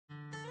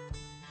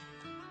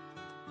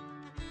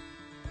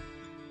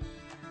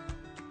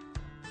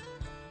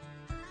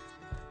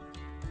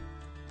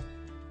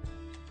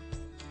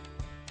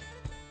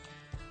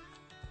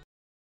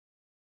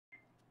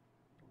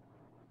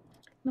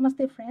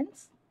Namaste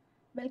friends,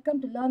 welcome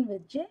to Learn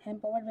with J,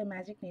 empowered by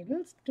Magic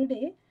Needles.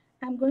 Today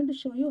I am going to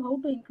show you how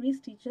to increase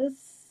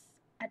stitches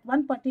at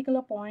one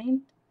particular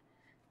point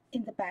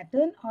in the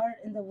pattern or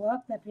in the work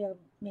that we are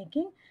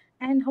making,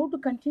 and how to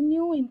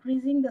continue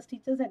increasing the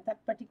stitches at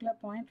that particular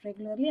point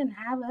regularly and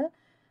have a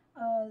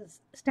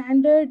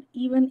standard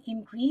even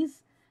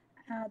increase.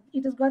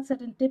 It has got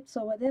certain tips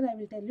over there, I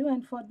will tell you,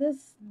 and for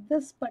this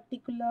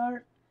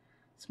particular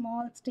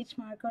small stitch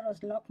marker or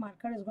lock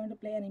marker is going to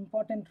play an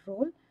important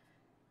role.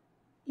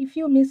 If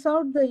you miss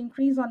out the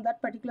increase on that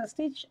particular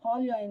stitch,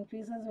 all your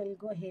increases will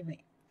go haywire.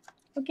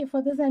 Okay,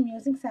 for this I'm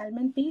using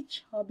Salmon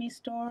Peach Hobby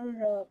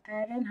Store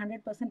Iron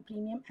 100%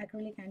 premium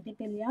acrylic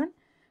anti-pill yarn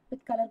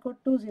with color code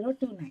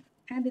 2029,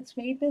 and its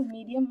weight is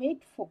medium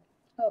weight 4.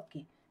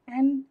 Okay,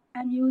 and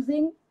I'm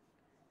using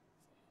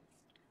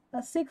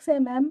a 6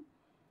 mm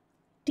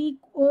teak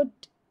wood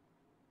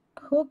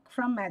hook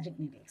from Magic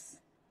Needles.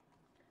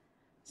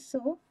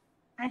 So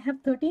I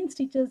have 13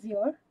 stitches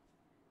here.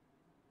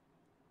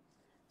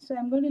 So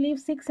I'm going to leave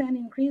 6 and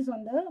increase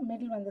on the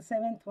middle one, the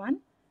 7th one.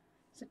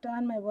 So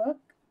turn my work.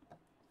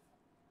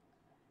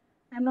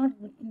 I'm not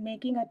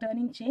making a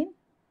turning chain.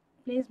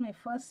 Place my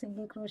first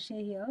single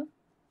crochet here.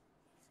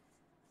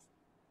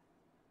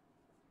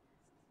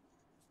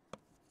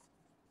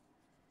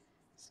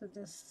 So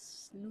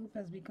this loop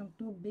has become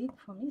too big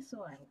for me,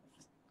 so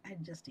I'm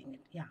adjusting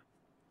it. Yeah.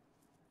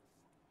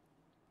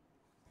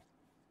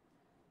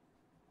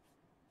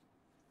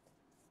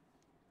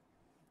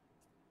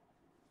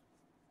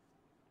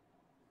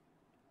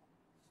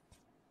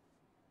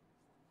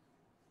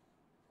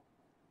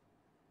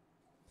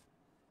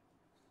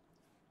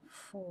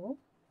 Four.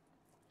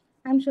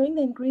 I'm showing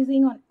the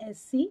increasing on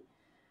SC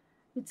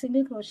with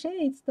single crochet.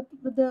 It's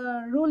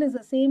the rule is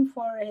the same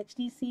for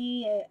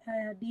HDC,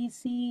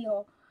 DC,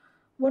 or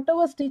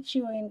whatever stitch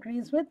you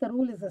increase with. The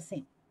rule is the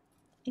same.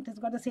 It has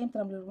got the same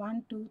thumb rule.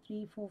 1, 2,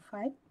 3, 4,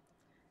 5,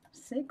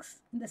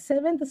 6. In the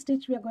 7th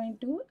stitch we are going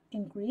to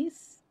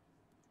increase,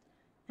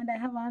 and I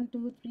have 1,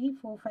 2, 3,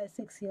 4, 5,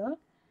 6 here.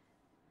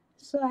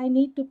 So I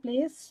need to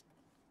place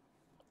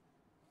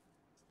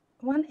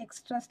one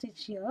extra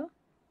stitch here.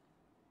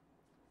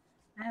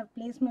 I have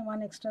placed my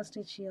one extra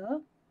stitch here.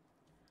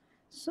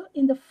 So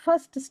in the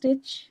first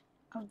stitch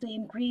of the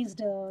increased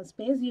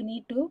space, you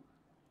need to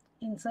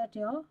insert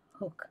your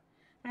hook,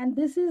 and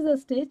this is the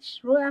stitch,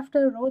 row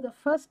after row, the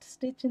first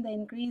stitch in the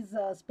increase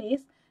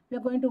space, we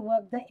are going to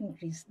work the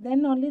increase.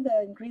 Then only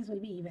the increase will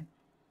be even.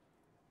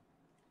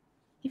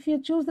 If you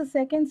choose the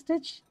second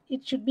stitch,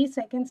 it should be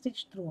second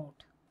stitch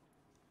throughout,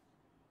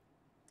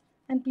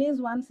 and place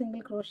one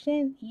single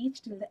crochet in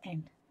each till the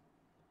end.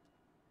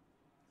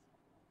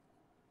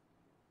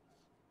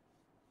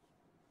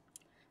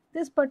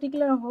 This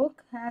particular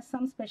hook has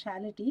some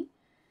speciality.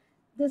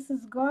 This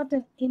has got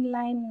an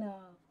inline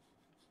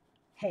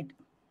head.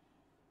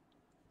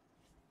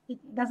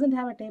 It doesn't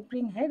have a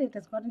tapering head, it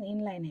has got an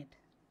inline head.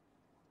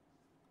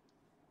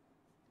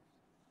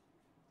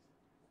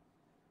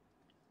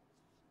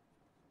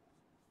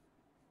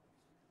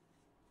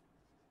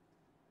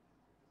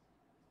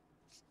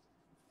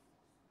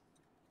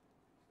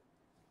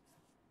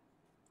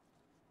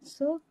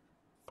 So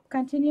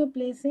continue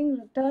placing,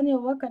 return your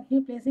work,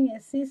 continue placing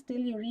SC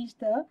till you reach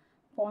the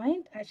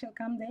point. I shall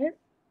come there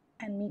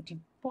and meet you.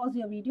 Pause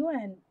your video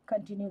and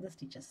continue the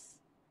stitches.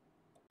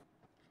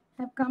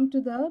 I have come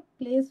to the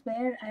place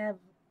where I have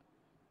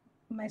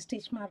my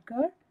stitch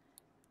marker.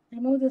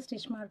 Remove the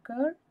stitch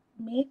marker,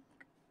 make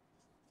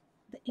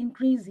the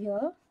increase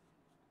here,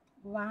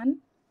 1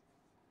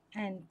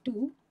 and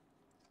 2.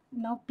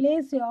 Now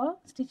place your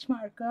stitch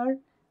marker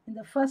in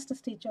the first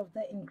stitch of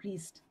the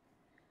increased,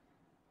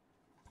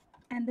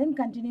 and then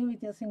continue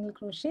with your single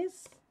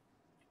crochets.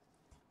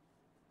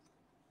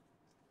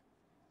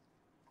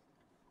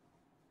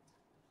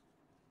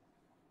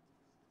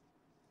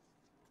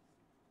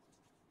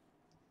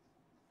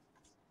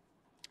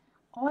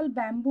 All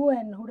bamboo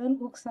and wooden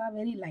hooks are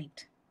very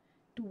light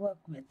to work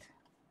with.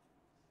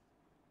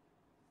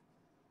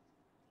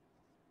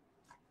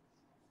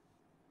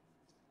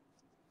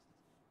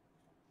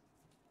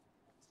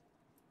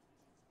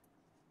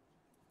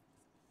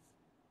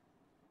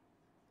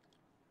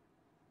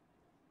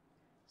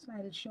 So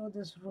I will show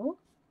this row.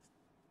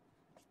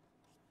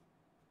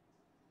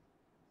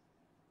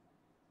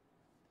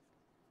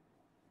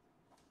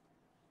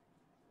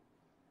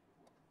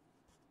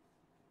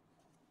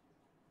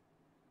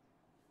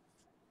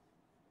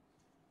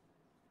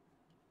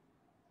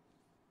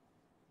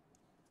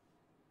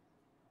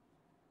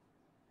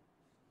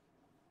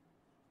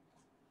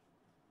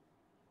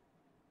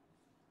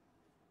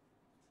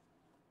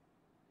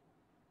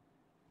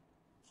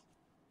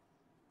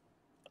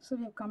 So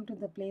we have come to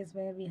the place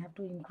where we have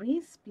to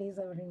place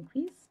our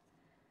increase.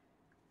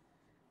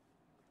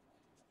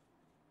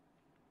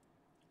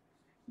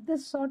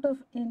 This sort of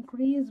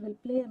increase will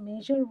play a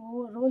major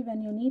role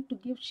when you need to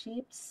give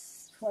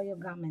shapes for your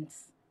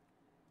garments.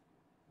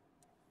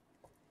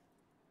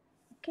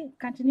 Okay,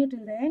 continue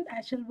till the end. I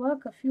shall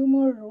work a few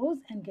more rows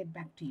and get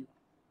back to you.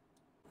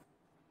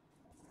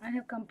 I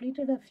have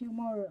completed a few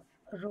more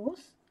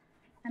rows,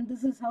 and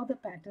this is how the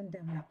pattern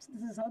develops.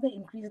 This is how the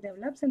increase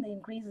develops, and the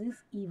increase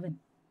is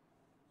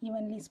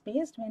evenly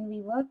spaced when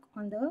we work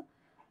on the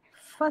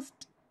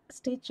first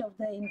stitch of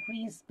the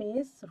increase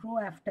space row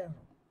after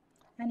row.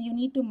 And you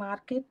need to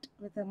mark it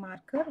with a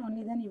marker,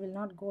 only then you will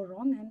not go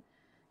wrong, and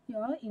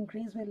your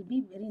increase will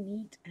be very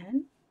neat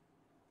and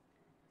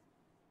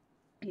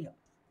clear.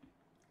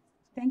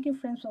 Thank you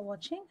friends for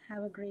watching.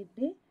 Have a great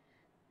day.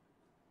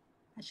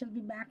 I shall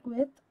be back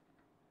with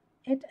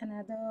yet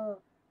another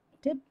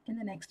tip in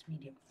the next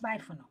video. Bye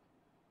for now.